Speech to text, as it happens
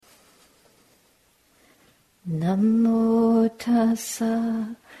Namo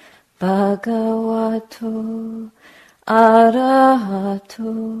tassa bhagavato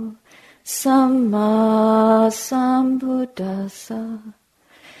arahato samma sambuddhassa.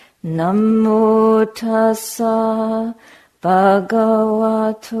 Namo tassa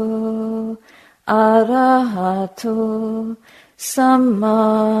bhagavato arahato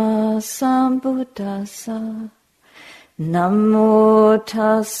samma sambuddhassa. Namo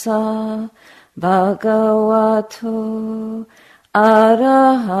tassa bhagavato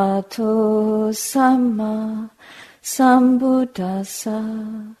arahato samma sambuddhassa.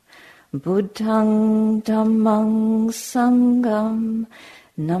 Buddhang dhammang sangham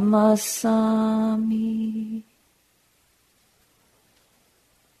namasami.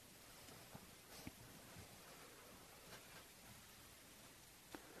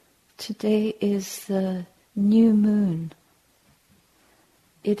 Today is the new moon.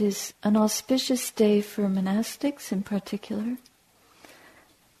 It is an auspicious day for monastics in particular,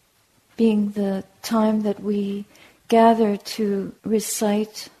 being the time that we gather to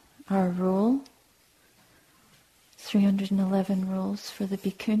recite our rule, 311 rules for the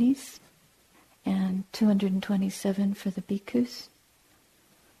bhikkhunis and 227 for the bhikkhus.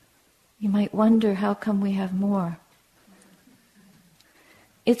 You might wonder, how come we have more?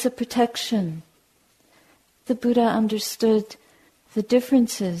 It's a protection. The Buddha understood the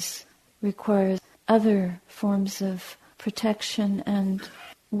differences require other forms of protection and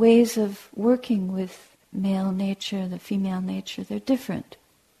ways of working with male nature, the female nature. They're different.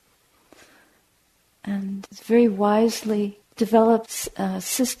 And very wisely develops a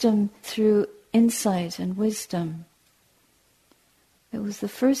system through insight and wisdom. It was the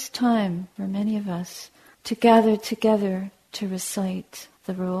first time for many of us to gather together to recite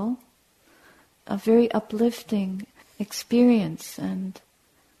the rule. A very uplifting experience and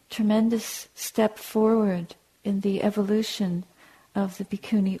tremendous step forward in the evolution of the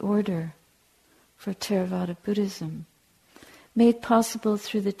Bhikkhuni order for Theravada Buddhism, made possible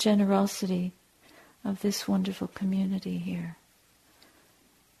through the generosity of this wonderful community here.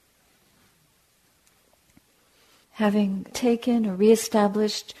 Having taken or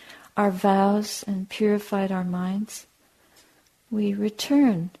reestablished our vows and purified our minds, we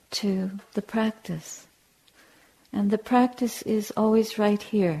return to the practice. And the practice is always right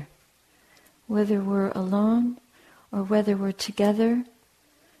here. Whether we're alone or whether we're together,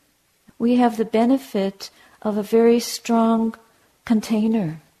 we have the benefit of a very strong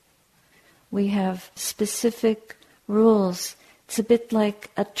container. We have specific rules. It's a bit like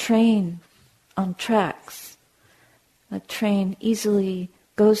a train on tracks. A train easily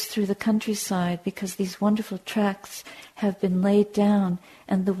goes through the countryside because these wonderful tracks have been laid down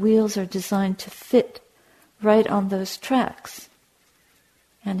and the wheels are designed to fit right on those tracks.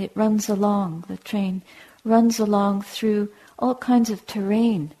 And it runs along, the train runs along through all kinds of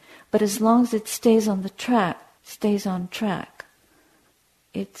terrain, but as long as it stays on the track, stays on track,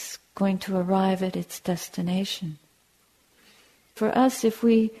 it's going to arrive at its destination. For us, if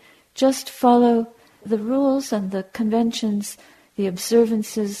we just follow the rules and the conventions, the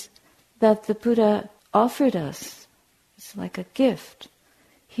observances that the Buddha offered us, it's like a gift.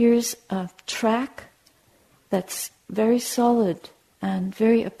 Here's a track that's very solid and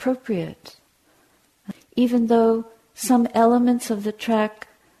very appropriate. Even though some elements of the track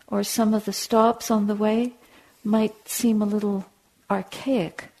or some of the stops on the way might seem a little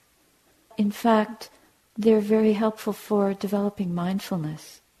archaic, in fact, they're very helpful for developing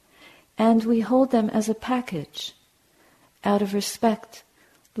mindfulness. And we hold them as a package out of respect,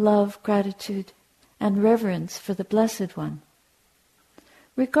 love, gratitude, and reverence for the Blessed One.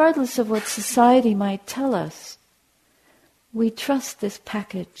 Regardless of what society might tell us, we trust this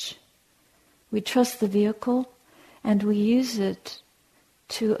package. We trust the vehicle, and we use it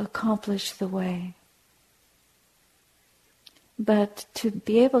to accomplish the way. But to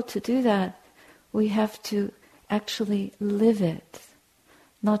be able to do that, we have to actually live it,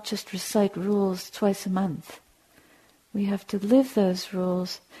 not just recite rules twice a month. We have to live those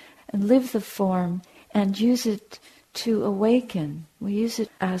rules and live the form and use it to awaken. We use it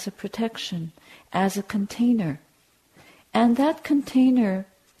as a protection, as a container. And that container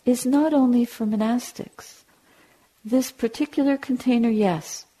is not only for monastics. This particular container,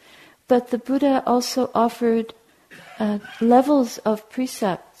 yes, but the Buddha also offered levels of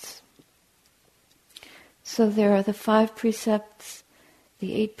precepts. So there are the 5 precepts,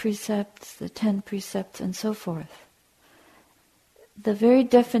 the 8 precepts, the 10 precepts, and so forth. The very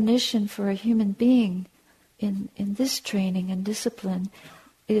definition for a human being in this training and discipline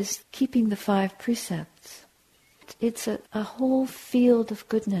is keeping the 5 precepts. It's a whole field of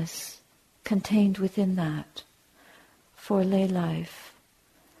goodness contained within that for lay life.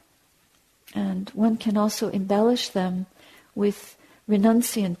 And one can also embellish them with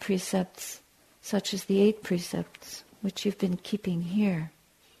renunciant precepts, such as the 8 precepts, which you've been keeping here.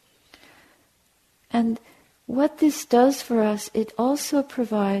 And what this does for us, it also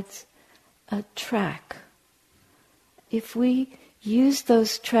provides a track. If we use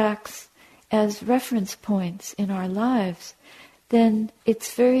those tracks as reference points in our lives, then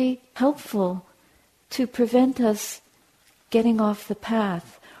it's very helpful to prevent us getting off the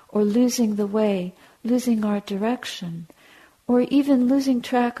path or losing the way, losing our direction, or even losing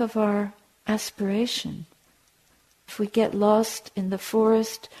track of our aspiration. If we get lost in the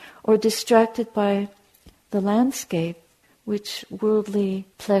forest or distracted by the landscape, which worldly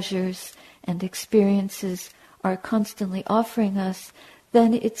pleasures and experiences are constantly offering us,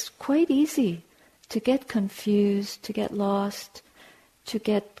 then it's quite easy to get confused, to get lost, to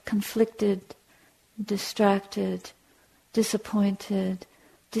get conflicted, distracted, disappointed,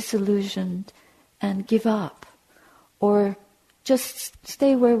 disillusioned, and give up. Or just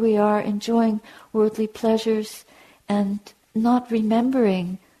stay where we are, enjoying worldly pleasures and not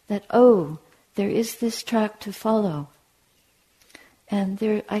remembering that, there is this track to follow. And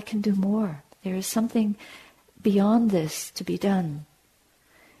there I can do more. There is something beyond this to be done.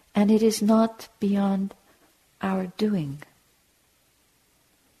 And it is not beyond our doing.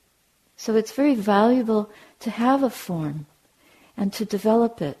 So it's very valuable to have a form and to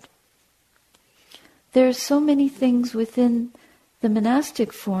develop it. There are so many things within the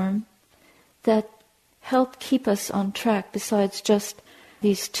monastic form that help keep us on track besides just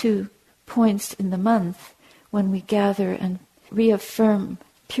these 2 points in the month when we gather and reaffirm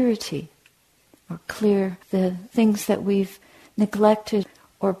purity or clear the things that we've neglected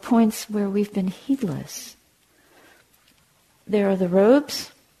or points where we've been heedless. There are the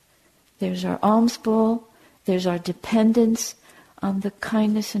robes, there's our alms bowl, there's our dependence on the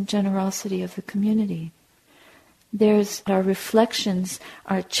kindness and generosity of the community. There's our reflections,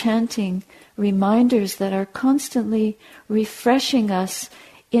 our chanting, reminders that are constantly refreshing us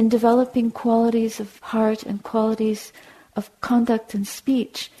in developing qualities of heart and qualities of conduct and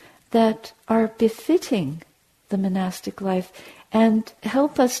speech that are befitting the monastic life and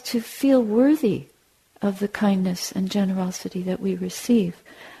help us to feel worthy of the kindness and generosity that we receive.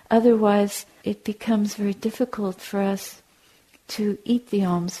 Otherwise, it becomes very difficult for us to eat the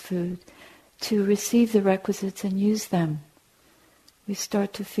alms food, to receive the requisites and use them. We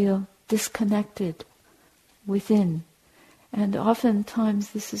start to feel disconnected within. And oftentimes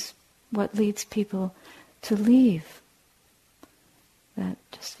this is what leads people to leave. That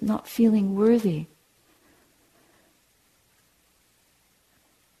just not feeling worthy,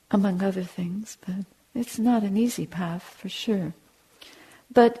 among other things, but it's not an easy path for sure.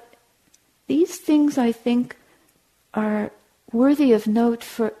 But these things, I think, are worthy of note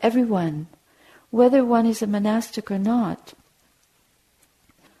for everyone, whether one is a monastic or not.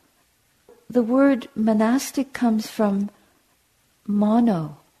 The word monastic comes from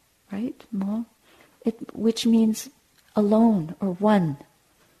mono, right? Which means alone or one,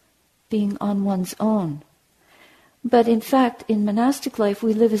 being on one's own. But in fact, in monastic life,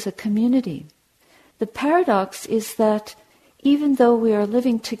 we live as a community. The paradox is that even though we are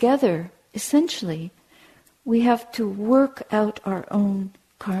living together, essentially, we have to work out our own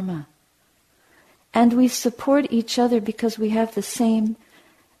karma. And we support each other because we have the same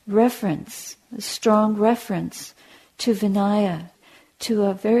reference, a strong reference to Vinaya, to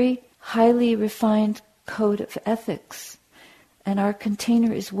a very highly refined code of ethics. And our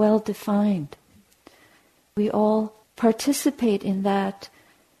container is well defined. We all participate in that.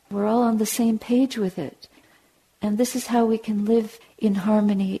 We're all on the same page with it. And this is how we can live in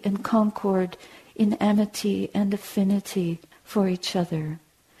harmony and concord, in amity and affinity for each other.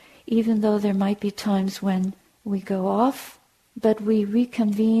 Even though there might be times when we go off, but we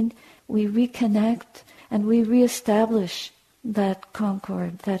reconvene, we reconnect, and we reestablish that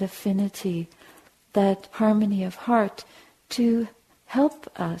concord, that affinity, that harmony of heart to help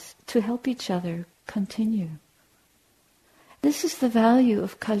us, to help each other continue. This is the value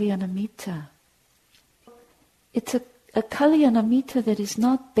of kalyānamitta. It's a kalyānamitta that is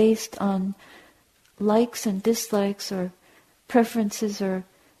not based on likes and dislikes or preferences or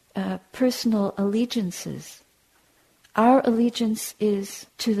personal allegiances. Our allegiance is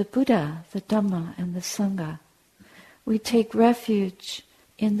to the Buddha, the Dhamma, and the Sangha. We take refuge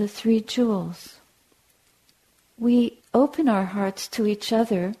in the 3 jewels. We open our hearts to each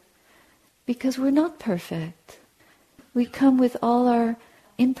other because we're not perfect. We come with all our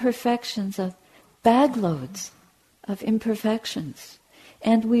imperfections, of bag loads of imperfections.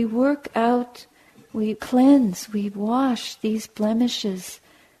 And we work out, we cleanse, we wash these blemishes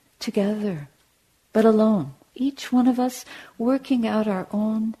together, but alone. Each one of us working out our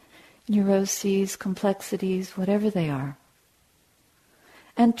own neuroses, complexities, whatever they are.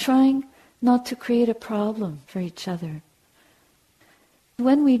 And trying not to create a problem for each other.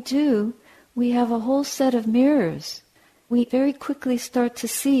 When we do, we have a whole set of mirrors. We very quickly start to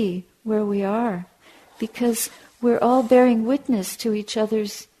see where we are, because we're all bearing witness to each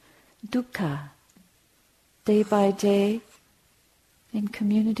other's dukkha. Day by day, in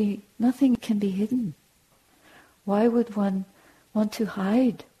community, nothing can be hidden. Why would one want to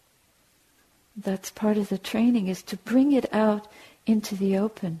hide? That's part of the training, is to bring it out into the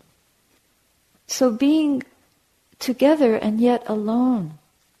open. So being together and yet alone.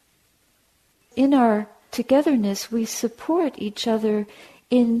 In our togetherness, we support each other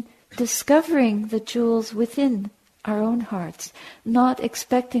in discovering the jewels within our own hearts, not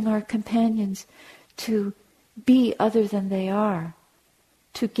expecting our companions to be other than they are,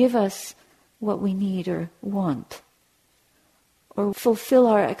 to give us what we need or want, or fulfill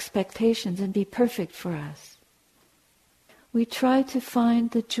our expectations and be perfect for us. We try to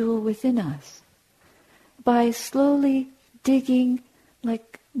find the jewel within us by slowly digging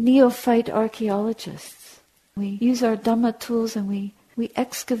like neophyte archaeologists. We use our Dhamma tools and we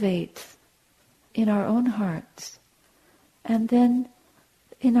excavate in our own hearts. And then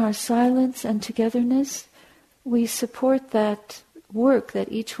in our silence and togetherness, we support that work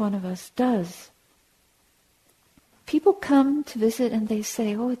that each one of us does. People come to visit and they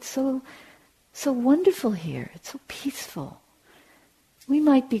say, "Oh, it's so wonderful here. It's so peaceful. We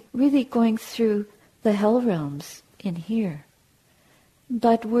might be really going through the hell realms in here.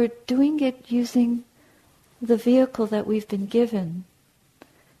 But we're doing it using the vehicle that we've been given,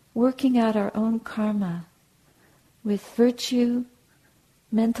 working out our own karma with virtue,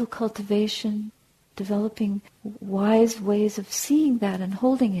 mental cultivation, developing wise ways of seeing that and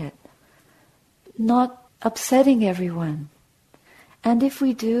holding it, not upsetting everyone. And if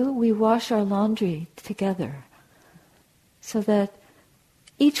we do, we wash our laundry together, so that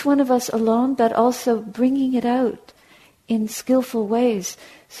each one of us alone, but also bringing it out in skillful ways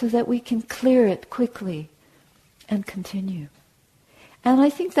so that we can clear it quickly and continue." And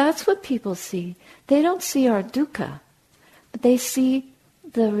I think that's what people see. They don't see our dukkha, but they see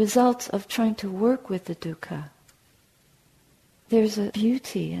the results of trying to work with the dukkha. There's a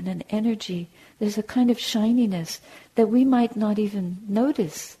beauty and an energy, there's a kind of shininess that we might not even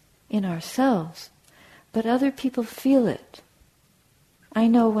notice in ourselves, but other people feel it. I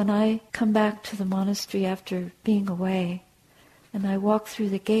know when I come back to the monastery after being away and I walk through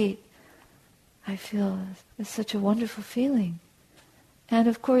the gate, I feel it's such a wonderful feeling. And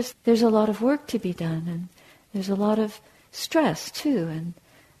of course, there's a lot of work to be done, and there's a lot of stress too. And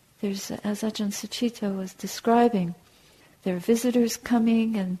there's, as Ajahn Sucitto was describing, there are visitors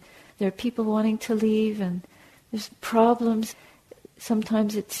coming and there are people wanting to leave, and there's problems.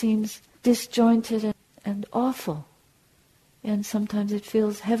 Sometimes it seems disjointed and awful, and sometimes it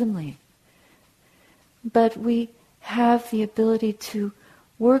feels heavenly. But we have the ability to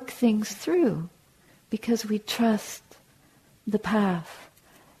work things through because we trust the path,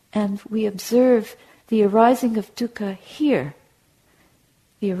 and we observe the arising of dukkha here,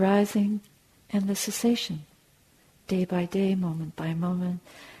 the arising and the cessation, day by day, moment by moment,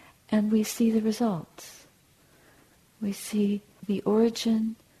 and we see the results. We see the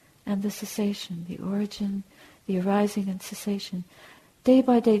origin and the cessation, the origin, the arising and cessation, day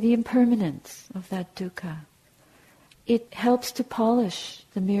by day, the impermanence of that dukkha. It helps to polish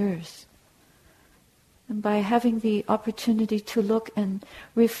the mirrors. And by having the opportunity to look and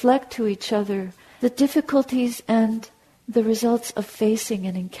reflect to each other the difficulties and the results of facing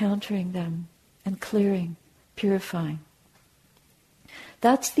and encountering them and clearing, purifying.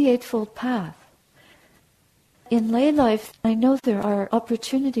 That's the Eightfold Path. In lay life, I know there are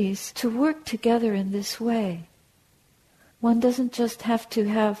opportunities to work together in this way. One doesn't just have to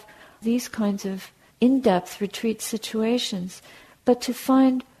have these kinds of in-depth retreat situations, but to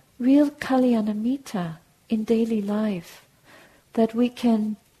find real kalyānamitta in daily life, that we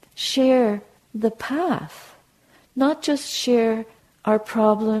can share the path, not just share our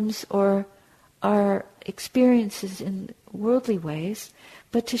problems or our experiences in worldly ways,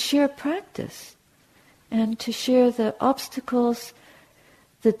 but to share practice and to share the obstacles,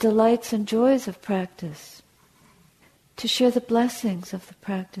 the delights and joys of practice, to share the blessings of the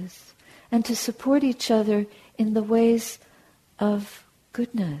practice, and to support each other in the ways of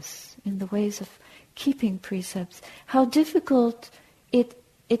goodness, in the ways of keeping precepts. How difficult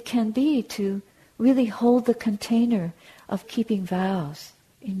it can be to really hold the container of keeping vows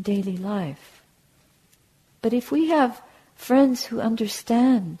in daily life. But if we have friends who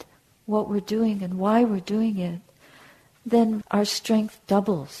understand what we're doing and why we're doing it, then our strength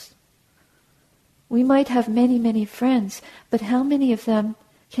doubles. We might have many, many friends, but how many of them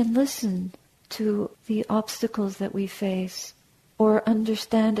can listen to the obstacles that we face, or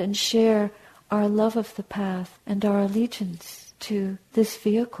understand and share our love of the path and our allegiance to this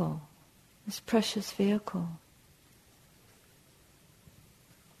vehicle, this precious vehicle?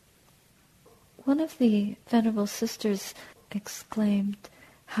 One of the Venerable Sisters exclaimed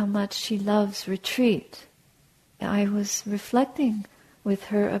how much she loves retreat. I was reflecting with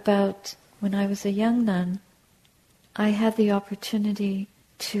her about when I was a young nun, I had the opportunity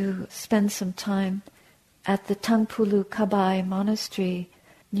to spend some time at the Tangpulu Kabai monastery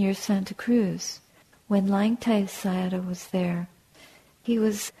near Santa Cruz when Langtai Sayadaw was there. He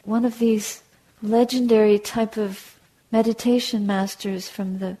was one of these legendary type of meditation masters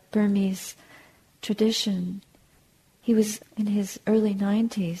from the Burmese tradition. He was in his early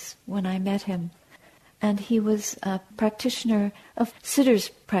 90s when I met him, and he was a practitioner of sitter's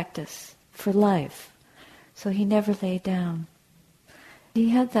practice for life, so he never lay down. He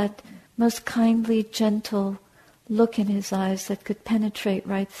had that most kindly, gentle look in his eyes that could penetrate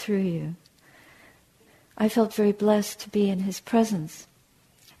right through you. I felt very blessed to be in his presence.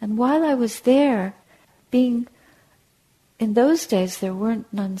 And while I was there, in those days there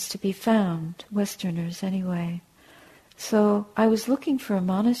weren't nuns to be found, Westerners anyway. So I was looking for a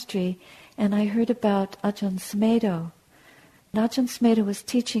monastery, and I heard about Ajahn Sumedho. And Ajahn Sumedho was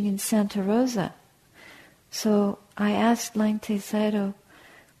teaching in Santa Rosa. So I asked Langtai Sayadaw,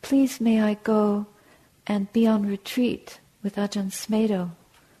 please may I go and be on retreat with Ajahn Sumedho?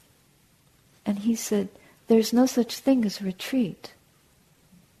 And he said, there's no such thing as retreat.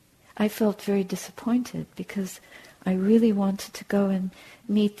 I felt very disappointed because I really wanted to go and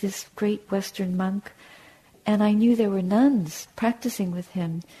meet this great Western monk, and I knew there were nuns practicing with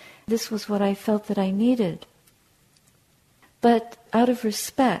him. This was what I felt that I needed. But out of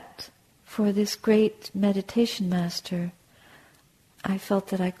respect for this great meditation master, I felt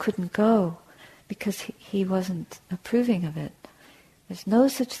that I couldn't go because he wasn't approving of it. There's no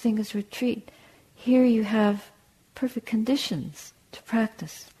such thing as retreat. Here you have perfect conditions to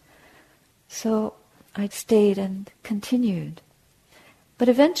practice. So I stayed and continued. But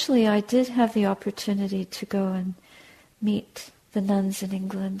eventually I did have the opportunity to go and meet the nuns in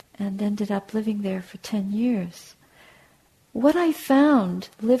England and ended up living there for 10 years. What I found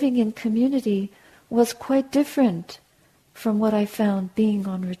living in community was quite different from what I found being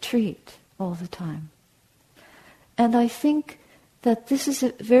on retreat all the time. And I think that this is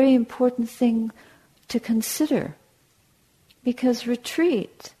a very important thing to consider, because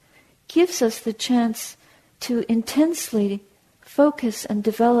retreat gives us the chance to intensely focus and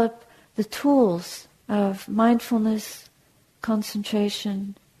develop the tools of mindfulness,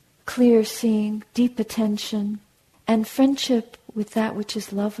 concentration, clear seeing, deep attention, and friendship with that which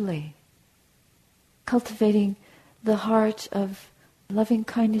is lovely. Cultivating the heart of loving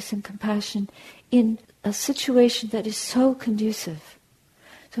kindness and compassion in a situation that is so conducive.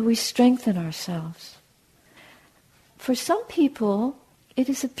 So we strengthen ourselves. For some people, it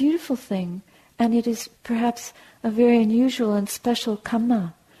is a beautiful thing, and it is perhaps a very unusual and special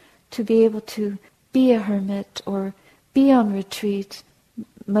kamma to be able to be a hermit or be on retreat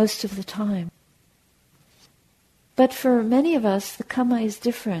most of the time. But for many of us, the kamma is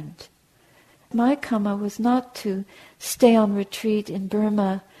different. My kamma was not to stay on retreat in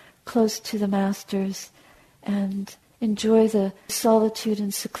Burma, close to the masters, and enjoy the solitude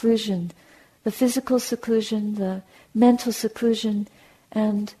and seclusion, the physical seclusion, the mental seclusion,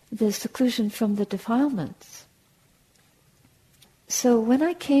 and the seclusion from the defilements. So when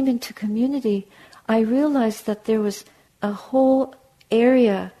I came into community, I realized that there was a whole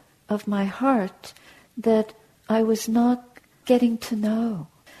area of my heart that I was not getting to know.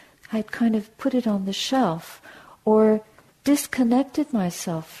 I'd kind of put it on the shelf or disconnected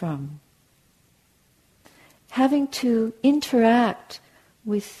myself from. Having to interact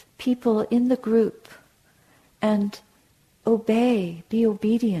with people in the group and obey, be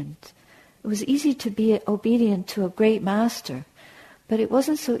obedient. It was easy to be obedient to a great master, but it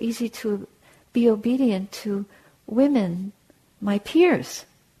wasn't so easy to be obedient to women, my peers.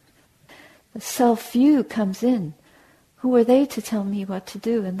 The self-view comes in. Who are they to tell me what to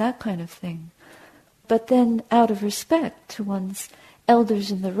do, and that kind of thing. But then, out of respect to one's elders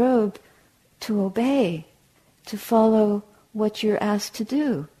in the robe, to obey, to follow what you're asked to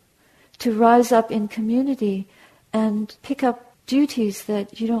do, to rise up in community and pick up duties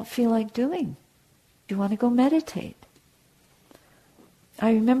that you don't feel like doing. You want to go meditate.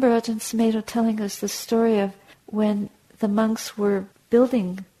 I remember Ajahn Sumedho telling us the story of when the monks were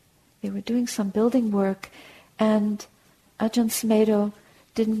building, they were doing some building work, and Ajahn Sumedho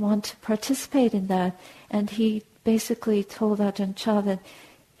didn't want to participate in that, and he basically told Ajahn Chah that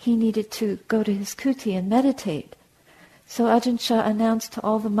he needed to go to his kuti and meditate. So Ajahn Chah announced to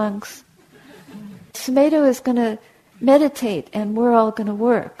all the monks, Sumedho is going to meditate and we're all going to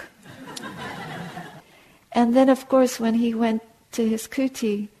work. And then of course when he went to his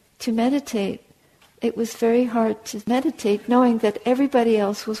kuti to meditate, it was very hard to meditate knowing that everybody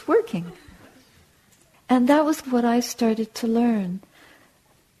else was working. And that was what I started to learn.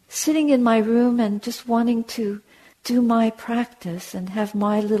 Sitting in my room and just wanting to do my practice and have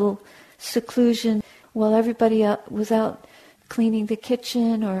my little seclusion while everybody was out cleaning the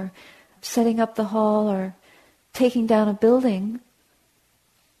kitchen or setting up the hall or taking down a building,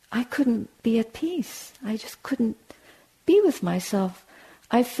 I couldn't be at peace. I just couldn't be with myself.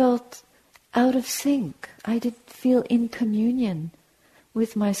 I felt out of sync. I didn't feel in communion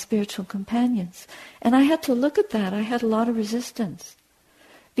with my spiritual companions. And I had to look at that. I had a lot of resistance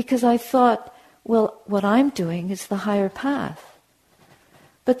because I thought, well, what I'm doing is the higher path.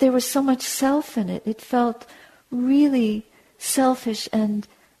 But there was so much self in it. It felt really selfish and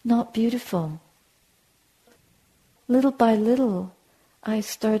not beautiful. Little by little, I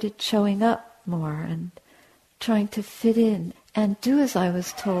started showing up more and trying to fit in and do as I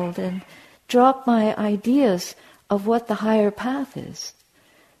was told and drop my ideas of what the higher path is,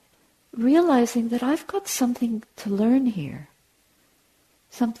 realizing that I've got something to learn here,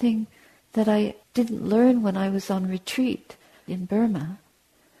 something that I didn't learn when I was on retreat in Burma,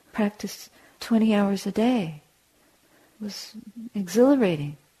 practiced 20 hours a day. It was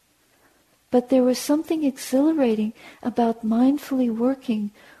exhilarating. But there was something exhilarating about mindfully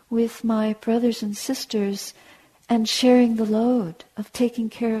working with my brothers and sisters and sharing the load of taking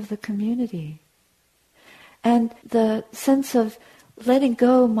care of the community. And the sense of letting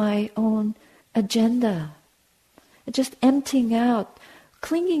go my own agenda, just emptying out,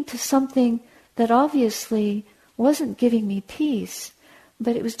 clinging to something that obviously wasn't giving me peace,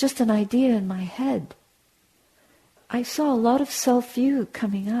 but it was just an idea in my head. I saw a lot of self-view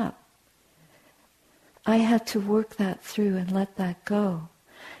coming up. I had to work that through and let that go.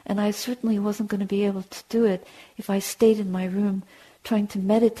 And I certainly wasn't going to be able to do it if I stayed in my room trying to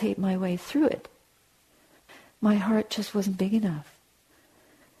meditate my way through it. My heart just wasn't big enough.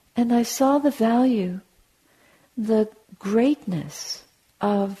 And I saw the value, the greatness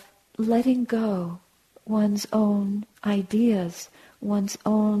of letting go one's own ideas, one's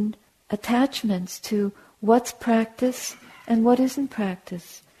own attachments to what's practice and what isn't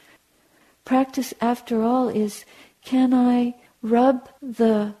practice. Practice, after all, is, can I rub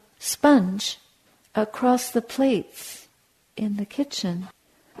the sponge across the plates in the kitchen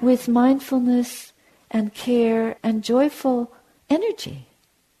with mindfulness and care and joyful energy?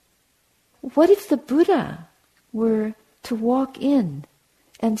 What if the Buddha were to walk in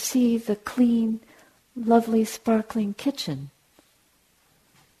and see the clean, lovely, sparkling kitchen?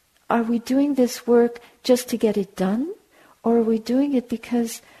 Are we doing this work just to get it done? Or are we doing it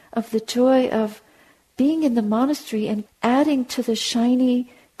because of the joy of being in the monastery and adding to the shiny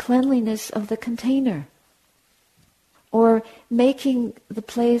cleanliness of the container? Or making the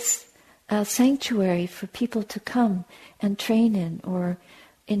place a sanctuary for people to come and train in, or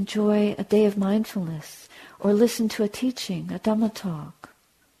enjoy a day of mindfulness, or listen to a teaching, a Dhamma talk?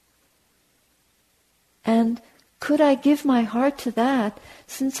 And could I give my heart to that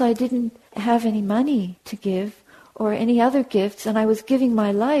since I didn't have any money to give or any other gifts, and I was giving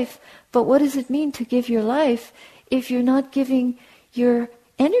my life? But what does it mean to give your life if you're not giving your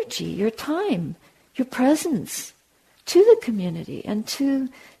energy, your time, your presence to the community and to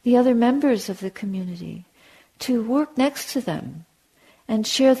the other members of the community, to work next to them and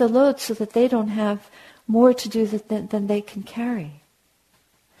share the load so that they don't have more to do than they can carry?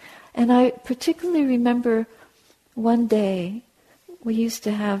 And I particularly remember one day we used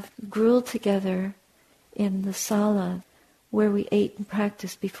to have gruel together in the sala where we ate and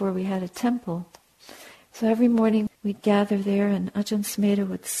practiced before we had a temple. So every morning we'd gather there, and Ajahn Sumedho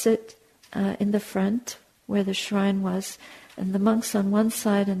would sit in the front where the shrine was, and the monks on one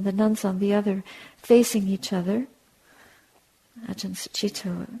side and the nuns on the other, facing each other. Ajahn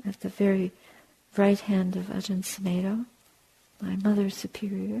Sucitto at the very right hand of Ajahn Sumedho, my mother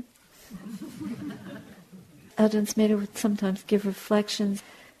superior. Ajahn Sumedho would sometimes give reflections.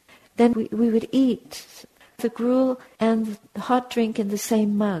 Then we would eat the gruel and the hot drink in the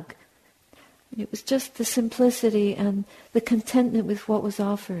same mug. It was just the simplicity and the contentment with what was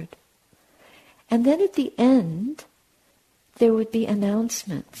offered. And then at the end, there would be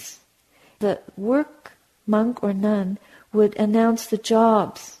announcements. The work monk or nun would announce the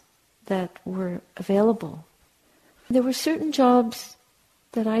jobs that were available. There were certain jobs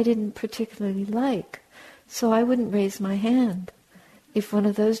that I didn't particularly like, so I wouldn't raise my hand if one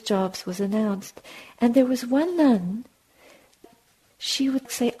of those jobs was announced. And there was one nun, she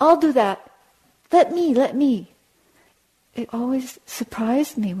would say, "I'll do that. Let me. It always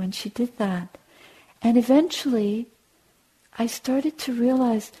surprised me when she did that. And eventually, I started to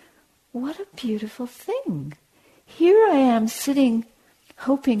realize, what a beautiful thing. Here I am sitting,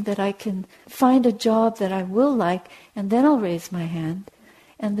 hoping that I can find a job that I will like, and then I'll raise my hand.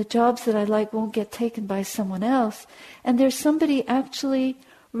 And the jobs that I like won't get taken by someone else. And there's somebody actually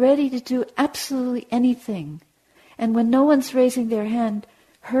ready to do absolutely anything. And when no one's raising their hand,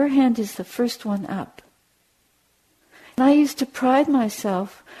 her hand is the first one up." And I used to pride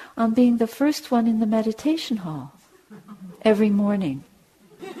myself on being the first one in the meditation hall every morning.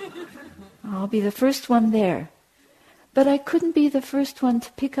 I'll be the first one there. But I couldn't be the first one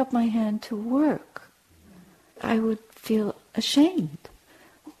to pick up my hand to work. I would feel ashamed.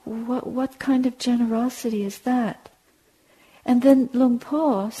 What kind of generosity is that? And then Luang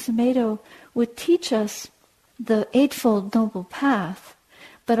Po, Sumedho, would teach us the Eightfold Noble Path,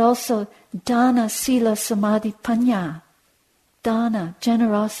 but also Dana, Sila, Samadhi, Panya. Dana,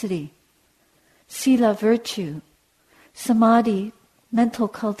 generosity. Sila, virtue. Samadhi, mental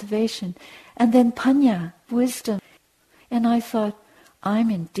cultivation. And then Panya, wisdom. And I thought, I'm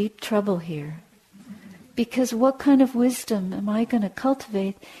in deep trouble here. Because what kind of wisdom am I going to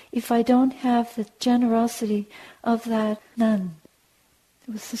cultivate if I don't have the generosity of that nun?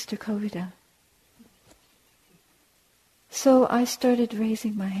 It was Sister Kovida. So I started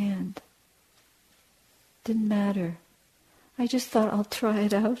raising my hand. Didn't matter. I just thought, I'll try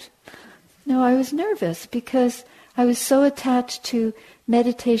it out. No, I was nervous because I was so attached to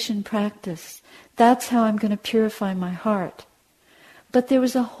meditation practice. That's how I'm going to purify my heart. But there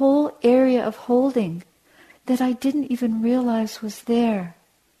was a whole area of holding that I didn't even realize was there.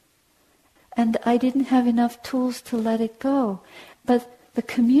 And I didn't have enough tools to let it go. But the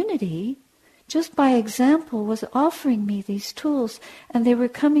community, just by example, was offering me these tools, and they were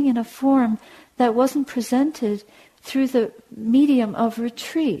coming in a form that wasn't presented through the medium of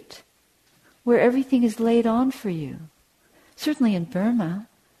retreat, where everything is laid on for you. Certainly in Burma,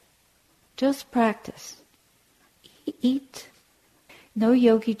 just practice. Eat. No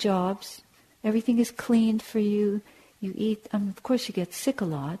yogi jobs. Everything is cleaned for you. You eat. Of course, you get sick a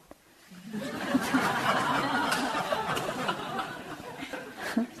lot.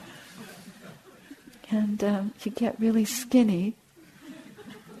 And you get really skinny.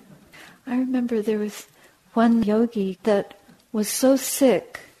 I remember there was one yogi that was so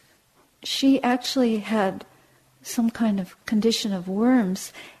sick. She actually had some kind of condition of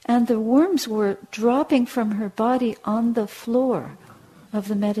worms, and the worms were dropping from her body on the floor of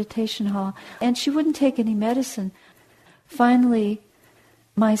the meditation hall, and she wouldn't take any medicine. Finally,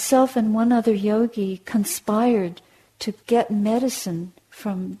 myself and one other yogi conspired to get medicine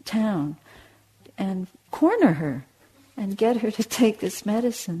from town and corner her and get her to take this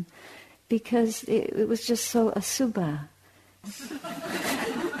medicine because it was just so asubha.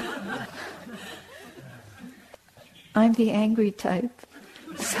 I'm the angry type.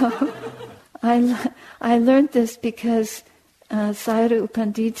 So I learned this because Sayadaw U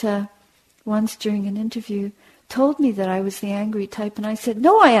Pandita once during an interview told me that I was the angry type, and I said,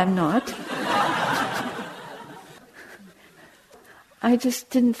 "No, I am not." I just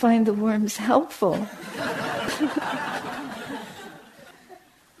didn't find the worms helpful.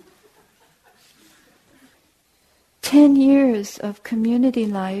 10 years of community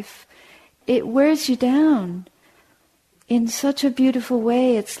life, it wears you down in such a beautiful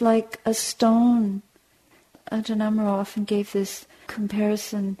way. It's like a stone. Ajahn Amaro often gave this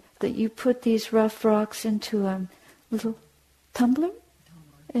comparison that you put these rough rocks into a little tumbler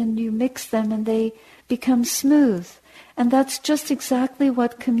and you mix them and they become smooth. And that's just exactly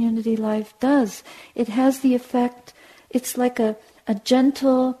what community life does. It has the effect, it's like a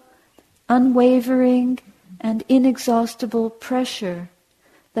gentle, unwavering, and inexhaustible pressure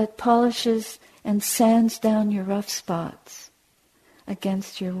that polishes and sands down your rough spots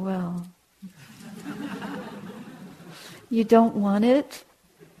against your will. You don't want it,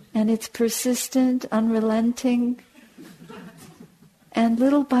 and it's persistent, unrelenting, and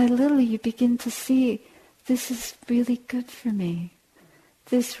little by little you begin to see, this is really good for me.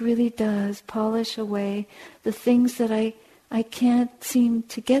 This really does polish away the things that I can't seem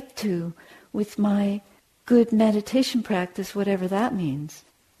to get to with my good meditation practice, whatever that means.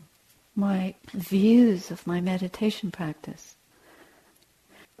 my views of my meditation practice.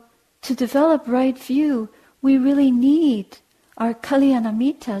 To develop right view, we really need our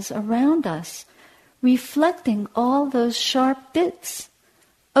kalyānamittas around us, reflecting all those sharp bits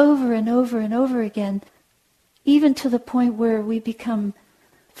over and over and over again, even to the point where we become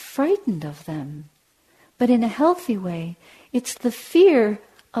frightened of them. But in a healthy way, it's the fear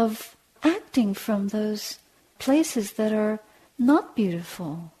of acting from those places that are not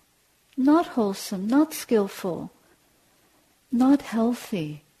beautiful, not wholesome, not skillful, not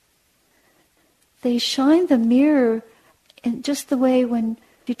healthy. They shine the mirror in just the way when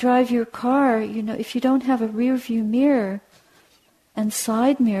you drive your car, if you don't have a rear view mirror and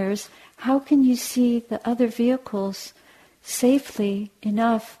side mirrors, how can you see the other vehicles safely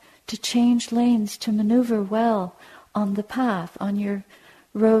enough to change lanes, to maneuver well on the path, on your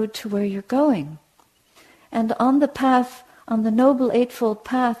road to where you're going? And on the path, on the Noble Eightfold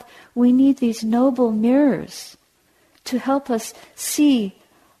Path, we need these noble mirrors to help us see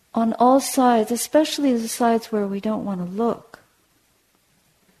on all sides, especially the sides where we don't want to look.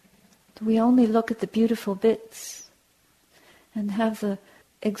 We only look at the beautiful bits and have the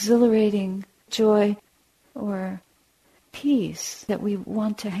exhilarating joy or peace that we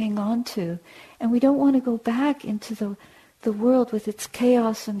want to hang on to. And we don't want to go back into the world with its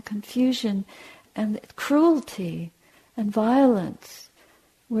chaos and confusion and cruelty and violence,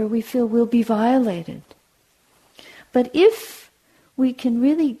 where we feel we'll be violated. But if we can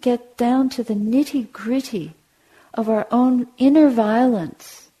really get down to the nitty-gritty of our own inner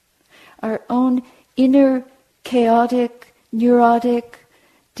violence, our own inner chaotic, neurotic,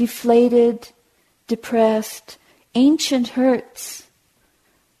 deflated, depressed, ancient hurts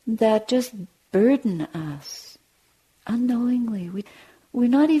that just burden us unknowingly. We're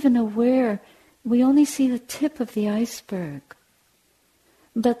not even aware. We only see the tip of the iceberg.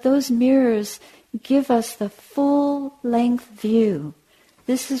 But those mirrors give us the full-length view.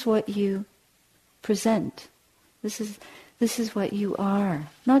 This is what you present. This is what you are.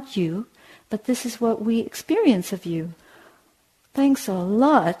 Not you, but this is what we experience of you. Thanks a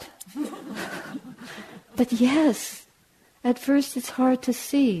lot. But yes, at first it's hard to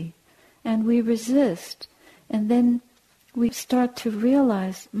see, and we resist. And then we start to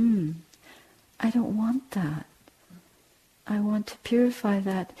realize, I don't want that. I want to purify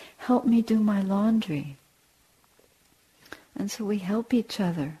that. Help me do my laundry. And so we help each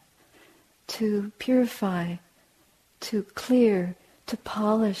other to purify, to clear, to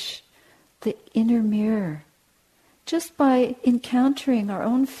polish the inner mirror. Just by encountering our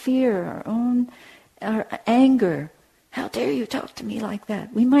own fear, our anger. How dare you talk to me like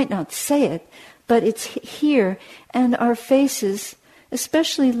that? We might not say it, but it's here. And our faces,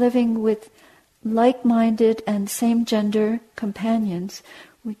 especially living with like-minded and same-gender companions,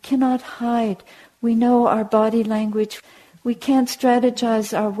 we cannot hide. We know our body language. We can't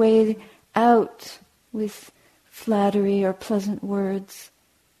strategize our way out with flattery or pleasant words.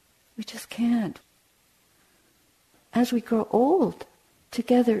 We just can't. As we grow old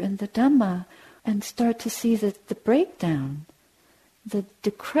together in the Dhamma and start to see the breakdown, the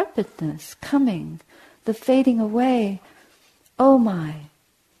decrepitness coming, the fading away, oh my,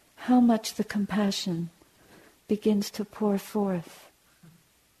 how much the compassion begins to pour forth.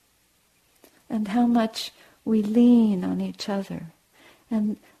 And how much we lean on each other.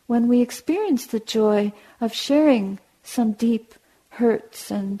 And when we experience the joy of sharing some deep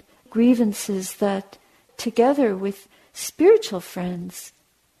hurts and grievances that together with spiritual friends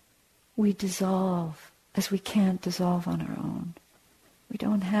we dissolve as we can't dissolve on our own. We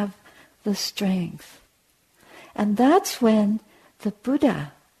don't have the strength. And that's when the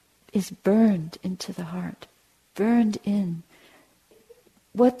Buddha is burned into the heart, burned in.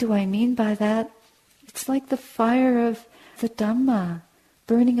 What do I mean by that? It's like the fire of the Dhamma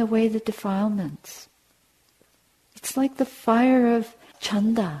burning away the defilements. It's like the fire of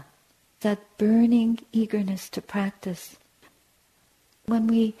chanda, that burning eagerness to practice. When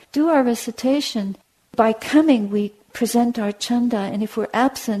we do our recitation, by coming we present our chanda, and if we're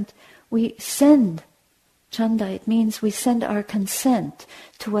absent, we send chanda. It means we send our consent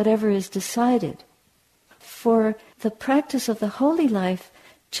to whatever is decided. For the practice of the holy life,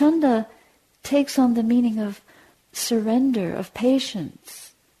 chanda takes on the meaning of surrender, of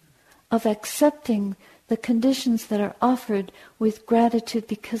patience, of accepting the conditions that are offered with gratitude,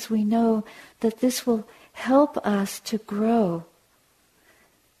 because we know that this will help us to grow,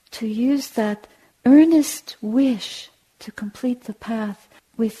 to use that earnest wish to complete the path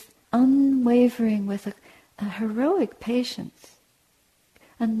with unwavering, with a heroic patience,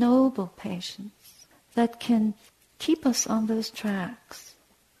 a noble patience that can keep us on those tracks.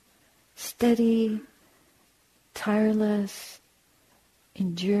 steady, tireless,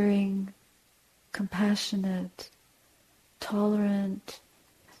 enduring, compassionate, tolerant,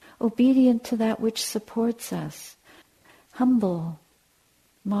 obedient to that which supports us, humble,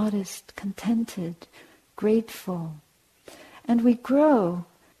 modest, contented, grateful. And we grow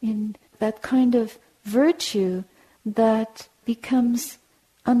in that kind of virtue that becomes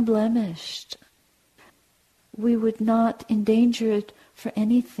unblemished. We would not endanger it for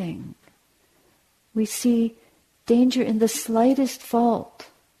anything. We see danger in the slightest fault.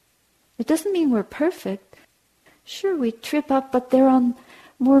 It doesn't mean we're perfect. Sure, we trip up, but they're on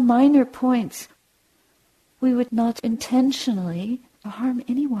more minor points. We would not intentionally harm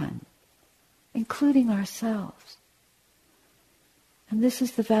anyone, including ourselves. And this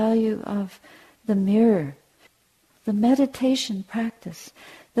is the value of the mirror, the meditation practice,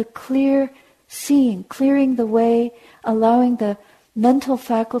 the clear seeing, clearing the way, allowing the mental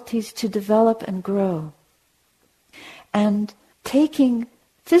faculties to develop and grow. And taking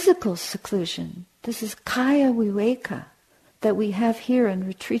physical seclusion, this is kaya viveka, that we have here in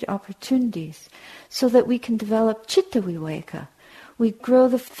retreat opportunities, so that we can develop citta viveka. We grow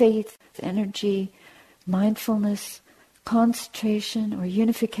the faith, energy, mindfulness, concentration or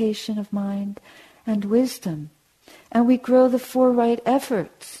unification of mind, and wisdom. And we grow the four right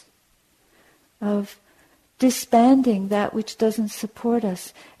efforts of disbanding that which doesn't support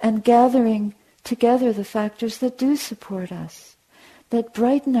us and gathering together the factors that do support us, that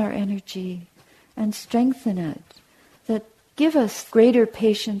brighten our energy and strengthen it, that give us greater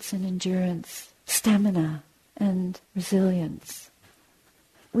patience and endurance, stamina and resilience.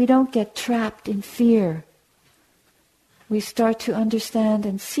 We don't get trapped in fear. We start to understand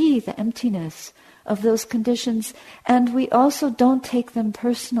and see the emptiness of those conditions, and we also don't take them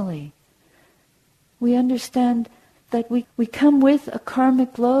personally. We understand that we come with a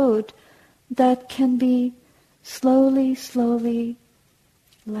karmic load that can be slowly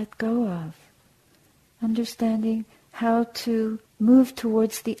let go of. Understanding how to move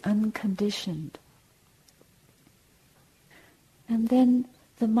towards the unconditioned. And then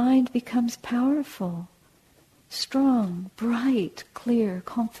the mind becomes powerful, strong, bright, clear,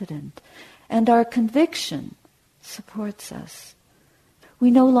 confident. And our conviction supports us. We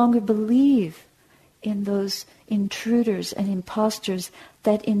no longer believe in those intruders and imposters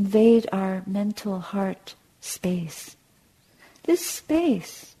that invade our mental heart space. This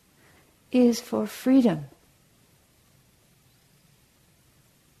space is for freedom.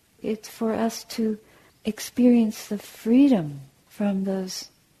 It's for us to experience the freedom from those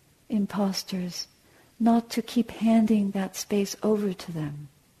imposters, not to keep handing that space over to them.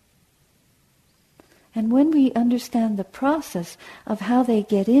 And when we understand the process of how they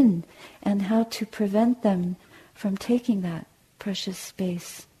get in and how to prevent them from taking that precious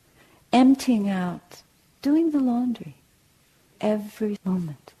space, emptying out, doing the laundry, every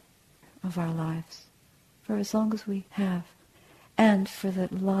moment of our lives, for as long as we have, and for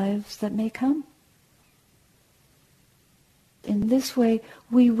the lives that may come. In this way,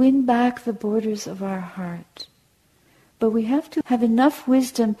 we win back the borders of our heart. But we have to have enough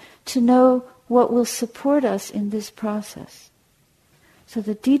wisdom to know what will support us in this process. So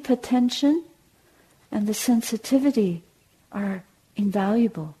the deep attention and the sensitivity are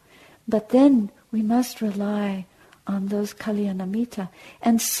invaluable. But then we must rely on those kalyānamitta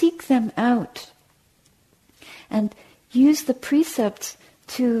and seek them out. And use the precepts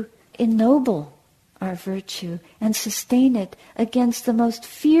to ennoble our virtue and sustain it against the most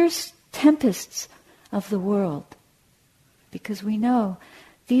fierce tempests of the world. Because we know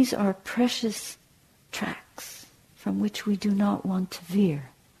these are precious tracks from which we do not want to veer.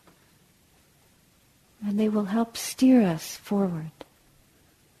 And they will help steer us forward.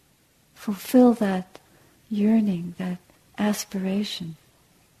 Fulfill that yearning, that aspiration.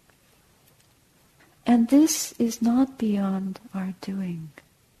 And this is not beyond our doing.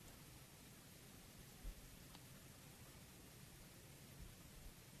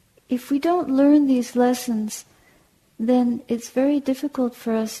 If we don't learn these lessons, then it's very difficult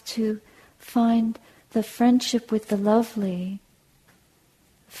for us to find the friendship with the lovely.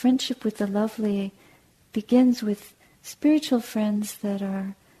 Friendship with the lovely begins with spiritual friends that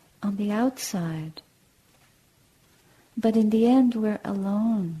are on the outside. But in the end, we're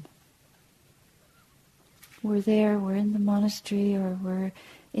alone. We're there, we're in the monastery, or we're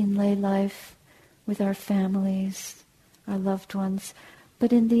in lay life with our families, our loved ones.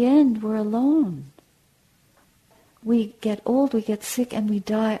 But in the end, we're alone. We get old, we get sick, and we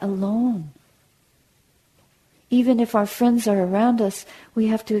die alone. Even if our friends are around us, we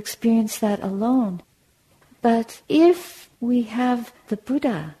have to experience that alone. But if we have the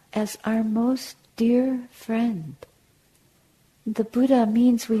Buddha as our most dear friend. The Buddha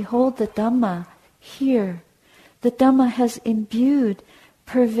means we hold the Dhamma here. The Dhamma has imbued,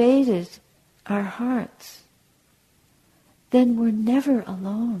 pervaded our hearts. Then we're never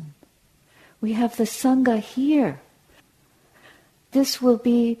alone. We have the Sangha here. This will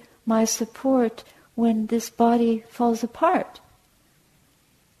be my support when this body falls apart.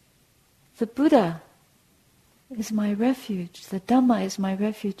 The Buddha is my refuge. The Dhamma is my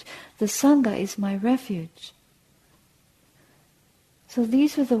refuge. The Sangha is my refuge. So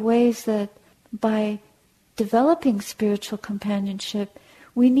these are the ways that by developing spiritual companionship,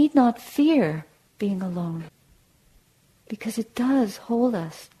 we need not fear being alone, because it does hold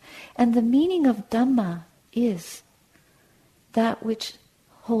us. And the meaning of Dhamma is that which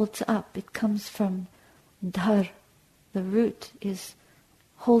holds up. It comes from dhar. The root is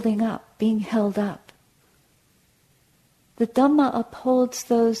holding up, being held up. The Dhamma upholds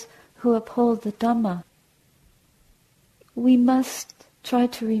those who uphold the Dhamma. We must try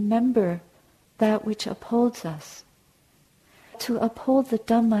to remember that which upholds us. To uphold the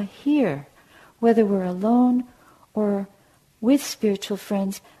Dhamma here, whether we're alone or with spiritual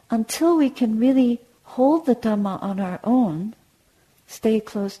friends, until we can really hold the Dhamma on our own, stay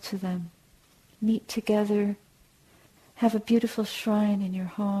close to them, meet together, have a beautiful shrine in your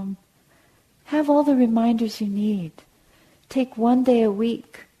home, have all the reminders you need. Take one day a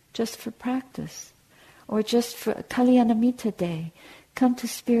week just for practice, or just for a kalyānamitta day. Come to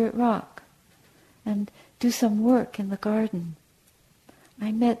Spirit Rock and do some work in the garden.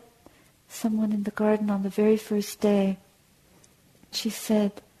 I met someone in the garden on the very first day. She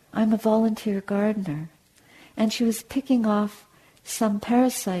said, I'm a volunteer gardener. And she was picking off some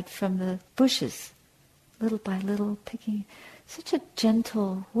parasite from the bushes, little by little, picking. Such a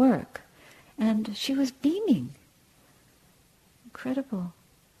gentle work. And she was beaming. Incredible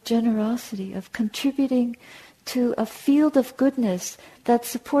generosity of contributing to a field of goodness that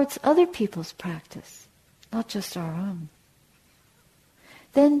supports other people's practice, not just our own.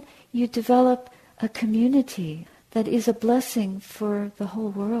 Then you develop a community that is a blessing for the whole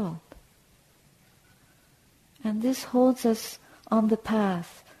world. And this holds us on the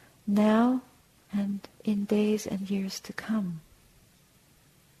path now and in days and years to come.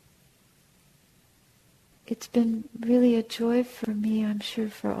 It's been really a joy for me, I'm sure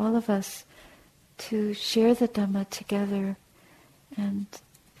for all of us, to share the Dhamma together. And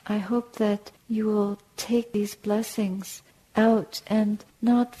I hope that you will take these blessings out and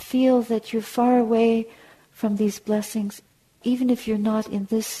not feel that you're far away from these blessings, even if you're not in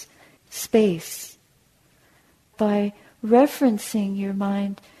this space. By referencing your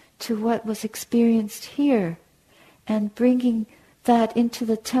mind to what was experienced here and bringing that into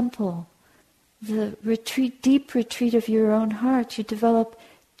the temple, the retreat, deep retreat of your own heart, you develop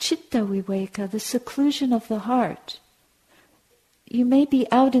citta viveka, the seclusion of the heart. You may be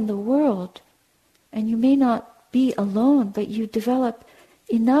out in the world and you may not be alone, but you develop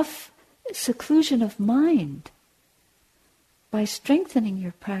enough seclusion of mind by strengthening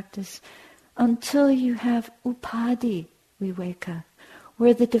your practice until you have upadhi viveka,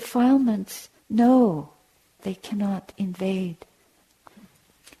 where the defilements know they cannot invade.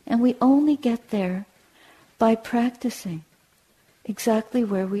 And we only get there by practicing exactly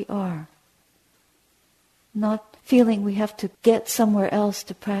where we are. Not feeling we have to get somewhere else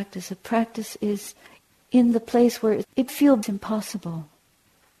to practice. A practice is in the place where it feels impossible.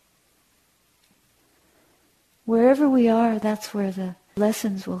 Wherever we are, that's where the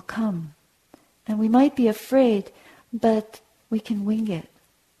lessons will come. And we might be afraid, but we can wing it.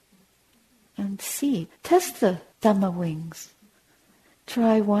 And see. Test the Dhamma wings.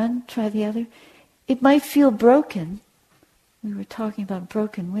 Try one, try the other. It might feel broken. We were talking about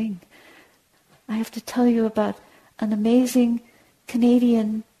broken wing. I have to tell you about an amazing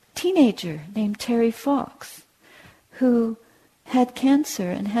Canadian teenager named Terry Fox, who had cancer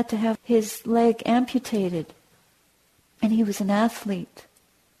and had to have his leg amputated. And he was an athlete.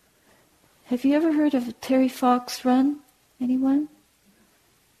 Have you ever heard of a Terry Fox run? Anyone?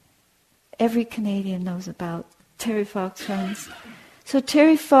 Every Canadian knows about Terry Fox runs. So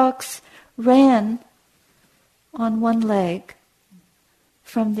Terry Fox ran on one leg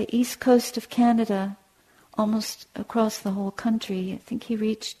from the east coast of Canada almost across the whole country. I think he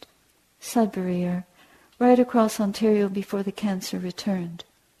reached Sudbury or right across Ontario before the cancer returned.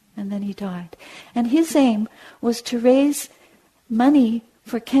 And then he died. And his aim was to raise money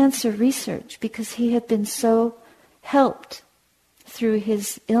for cancer research because he had been so helped through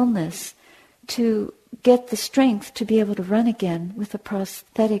his illness to get the strength to be able to run again with a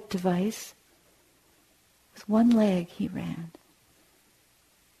prosthetic device. With one leg he ran.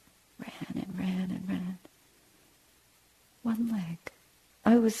 ran and ran and ran. One leg.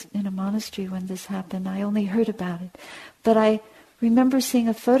 I was in a monastery when this happened. I only heard about it. But I remember seeing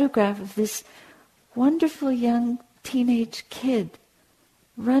a photograph of this wonderful young teenage kid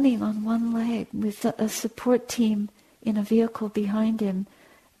running on one leg with a support team in a vehicle behind him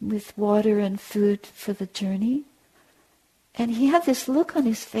with water and food for the journey. And he had this look on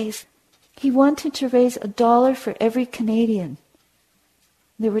his face. He wanted to raise $1 for every Canadian.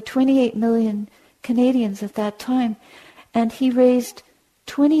 There were 28 million Canadians at that time, and he raised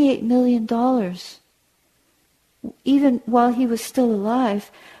 $28 million even while he was still alive.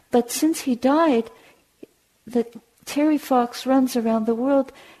 But since he died, the Terry Fox runs around the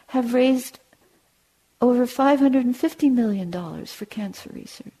world have raised over $550 million for cancer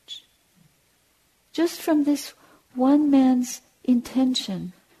research. Just from this one man's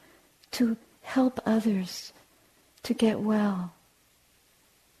intention to help others to get well.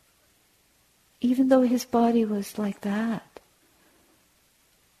 Even though his body was like that.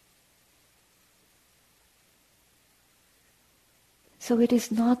 So it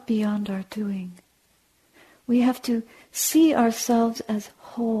is not beyond our doing. We have to see ourselves as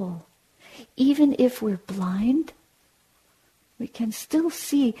whole. Even if we're blind, we can still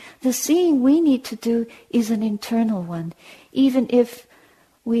see. The seeing we need to do is an internal one. Even if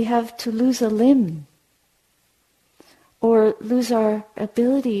we have to lose a limb or lose our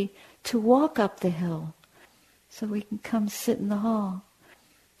ability to walk up the hill so we can come sit in the hall.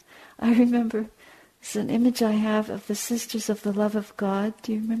 I remember, it's an image I have of the Sisters of the Love of God.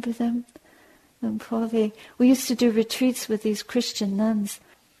 Do you remember them? We used to do retreats with these Christian nuns.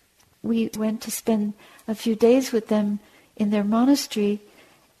 We went to spend a few days with them in their monastery.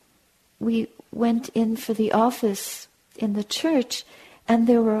 We went in for the office in the church, and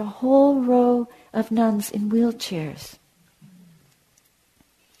there were a whole row of nuns in wheelchairs.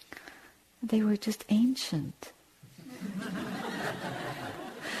 They were just ancient.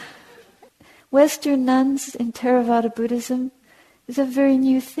 Western nuns in Theravada Buddhism is a very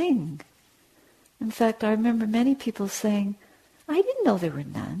new thing. In fact, I remember many people saying, I didn't know there were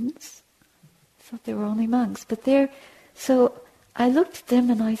nuns. I thought they were only monks. So I looked at them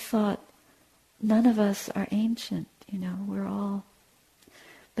and I thought, none of us are ancient, we're all...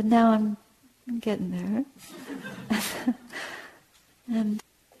 But now I'm getting there. And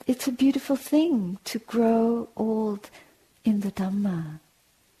it's a beautiful thing to grow old in the Dhamma.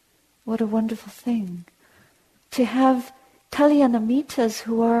 What a wonderful thing. To have kalyānamittas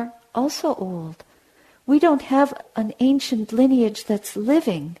who are also old. We don't have an ancient lineage that's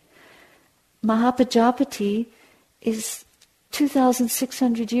living. Mahapajapati is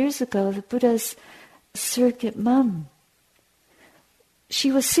 2,600 years ago, the Buddha's surrogate mum.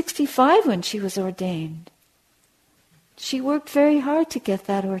 She was 65 when she was ordained. She worked very hard to get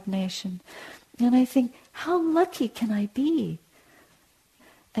that ordination. And I think, how lucky can I be?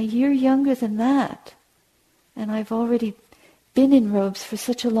 A year younger than that. And I've already been in robes for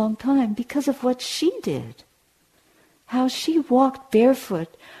such a long time because of what she did. How she walked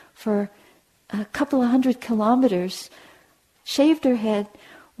barefoot for a couple of 100 kilometers, shaved her head,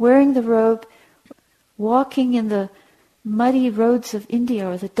 wearing the robe, walking in the muddy roads of India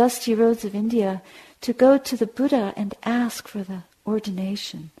or the dusty roads of India to go to the Buddha and ask for the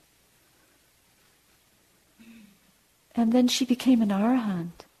ordination. And then she became an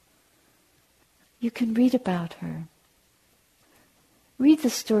arahant. You can read about her. Read the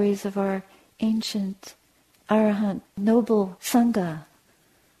stories of our ancient arahant, noble sangha,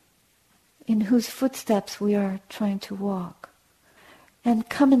 in whose footsteps we are trying to walk. And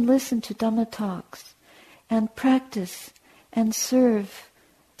come and listen to Dhamma talks, and practice and serve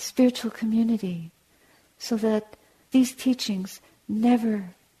spiritual community, so that these teachings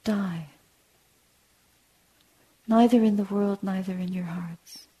never die. Neither in the world, neither in your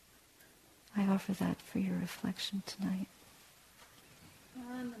hearts. I offer that for your reflection tonight.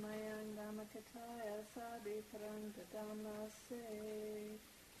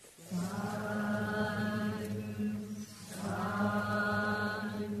 Dhamma